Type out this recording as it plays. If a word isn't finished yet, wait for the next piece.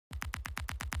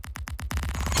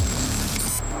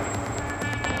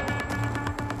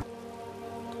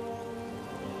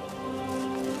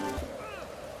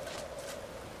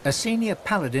A senior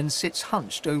paladin sits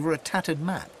hunched over a tattered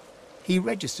map. He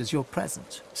registers your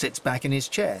presence, sits back in his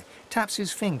chair, taps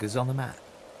his fingers on the map.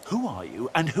 Who are you,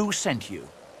 and who sent you?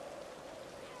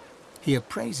 He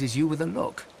appraises you with a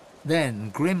look, then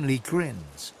grimly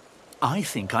grins. I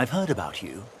think I've heard about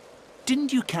you.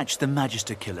 Didn't you catch the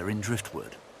Magister killer in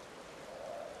Driftwood?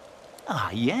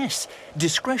 Ah, yes.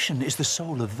 Discretion is the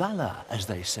soul of valor, as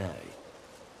they say.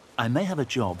 I may have a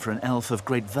job for an elf of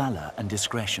great valor and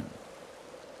discretion.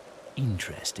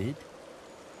 Interested?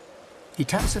 He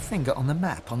taps a finger on the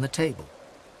map on the table.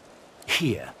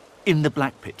 Here, in the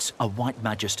Blackpits, are White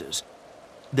Magisters.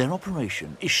 Their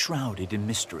operation is shrouded in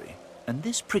mystery, and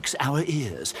this pricks our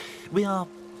ears. We are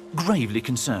gravely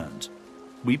concerned.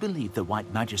 We believe the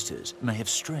White Magisters may have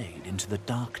strayed into the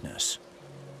darkness.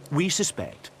 We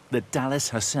suspect that Dallis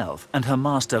herself and her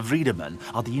master Vredeman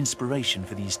are the inspiration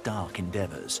for these dark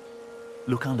endeavors.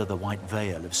 Look under the white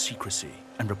veil of secrecy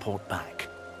and report back.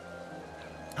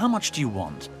 How much do you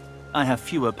want? I have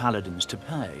fewer paladins to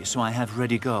pay, so I have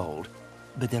ready gold.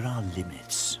 But there are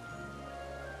limits.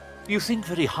 You think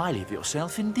very highly of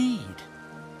yourself indeed.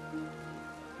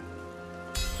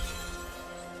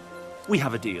 We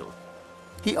have a deal.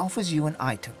 He offers you an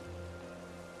item.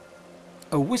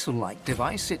 A whistle-like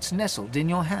device sits nestled in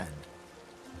your hand.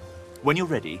 When you're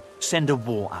ready, send a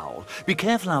war owl. Be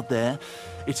careful out there.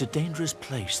 It's a dangerous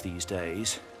place these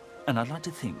days. And I'd like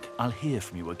to think I'll hear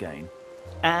from you again.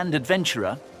 And,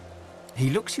 adventurer...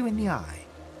 He looks you in the eye.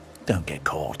 Don't get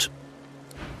caught.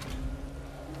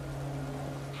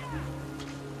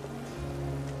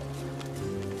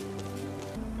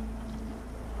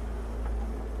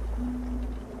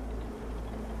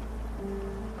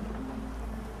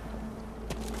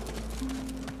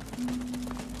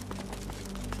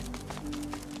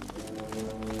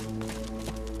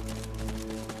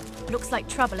 Looks like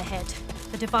trouble ahead.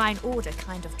 The Divine Order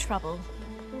kind of trouble.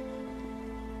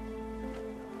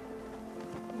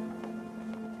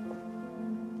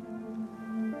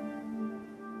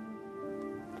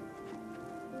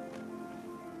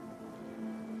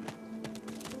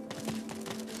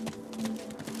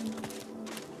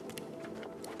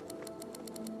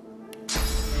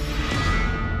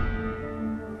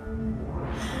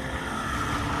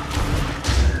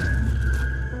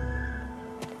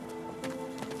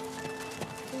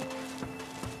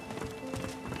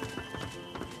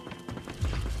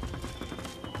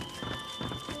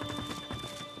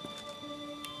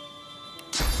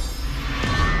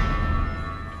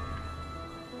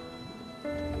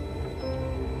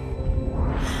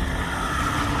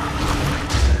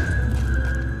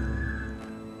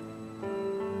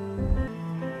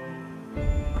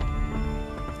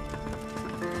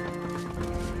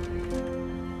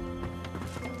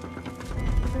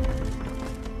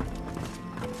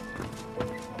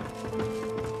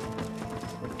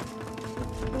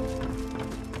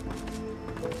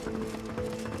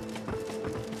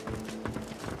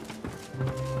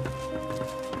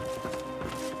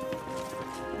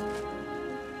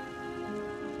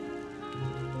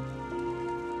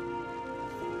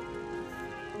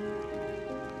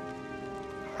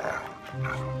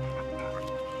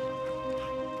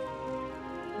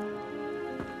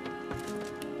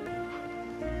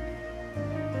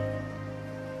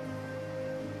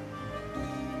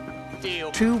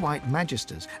 Two White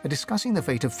Magisters are discussing the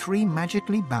fate of 3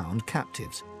 magically bound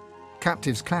captives.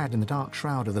 Captives clad in the dark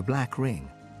shroud of the Black Ring.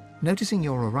 Noticing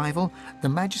your arrival, the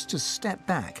Magisters step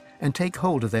back and take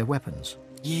hold of their weapons.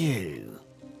 You?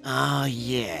 Ah,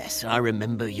 yes, I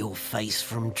remember your face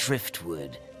from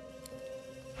Driftwood.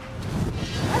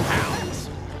 Hounds!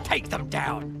 Take them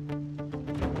down!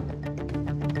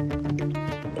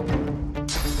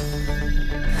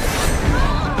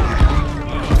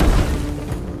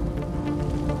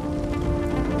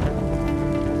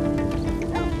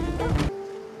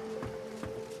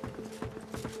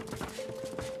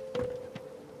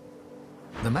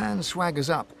 The man swaggers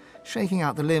up, shaking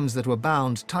out the limbs that were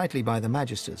bound tightly by the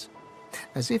Magisters.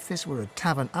 As if this were a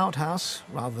tavern outhouse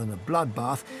rather than a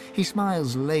bloodbath, he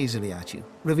smiles lazily at you,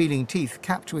 revealing teeth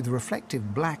capped with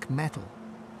reflective black metal.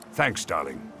 Thanks,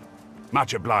 darling.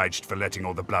 Much obliged for letting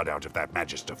all the blood out of that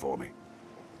Magister for me.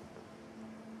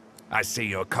 I see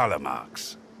your collar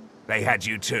marks. They had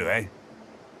you too, eh?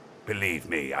 Believe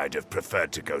me, I'd have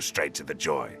preferred to go straight to the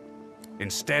joy.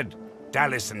 Instead,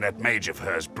 Dallis and that mage of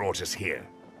hers brought us here.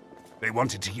 They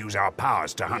wanted to use our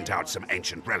powers to hunt out some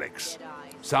ancient relics.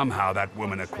 Somehow that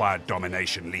woman acquired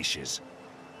domination leashes.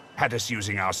 Had us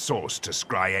using our source to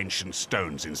scry ancient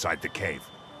stones inside the cave.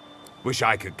 Wish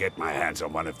I could get my hands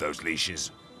on one of those leashes.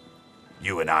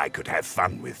 You and I could have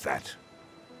fun with that.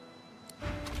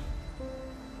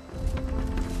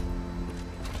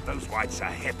 Those whites are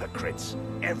hypocrites.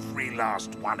 Every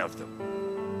last one of them.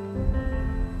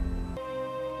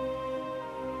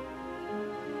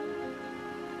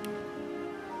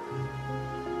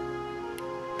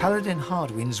 Paladin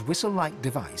Hardwin's whistle-like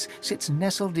device sits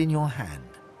nestled in your hand.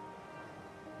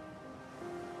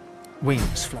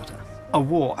 Wings flutter. A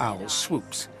war owl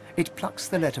swoops. It plucks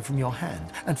the letter from your hand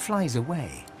and flies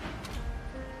away.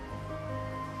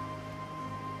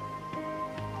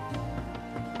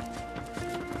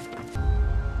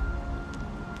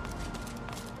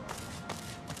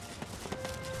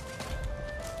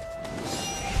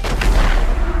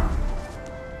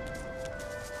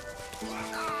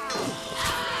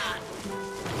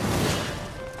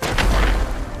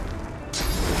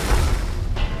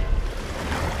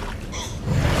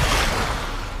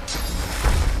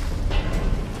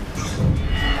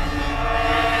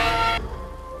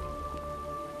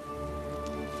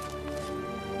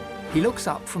 He looks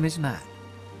up from his map.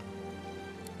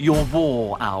 Your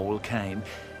war owl came.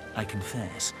 I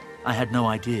confess, I had no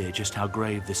idea just how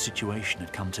grave this situation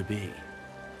had come to be.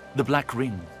 The Black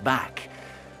Ring back,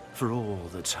 for all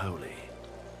that's holy.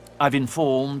 I've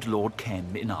informed Lord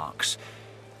Kem in Arx.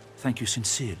 Thank you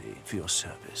sincerely for your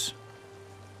service.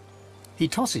 He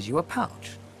tosses you a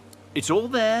pouch. It's all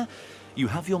there. You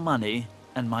have your money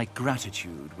and my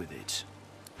gratitude with it.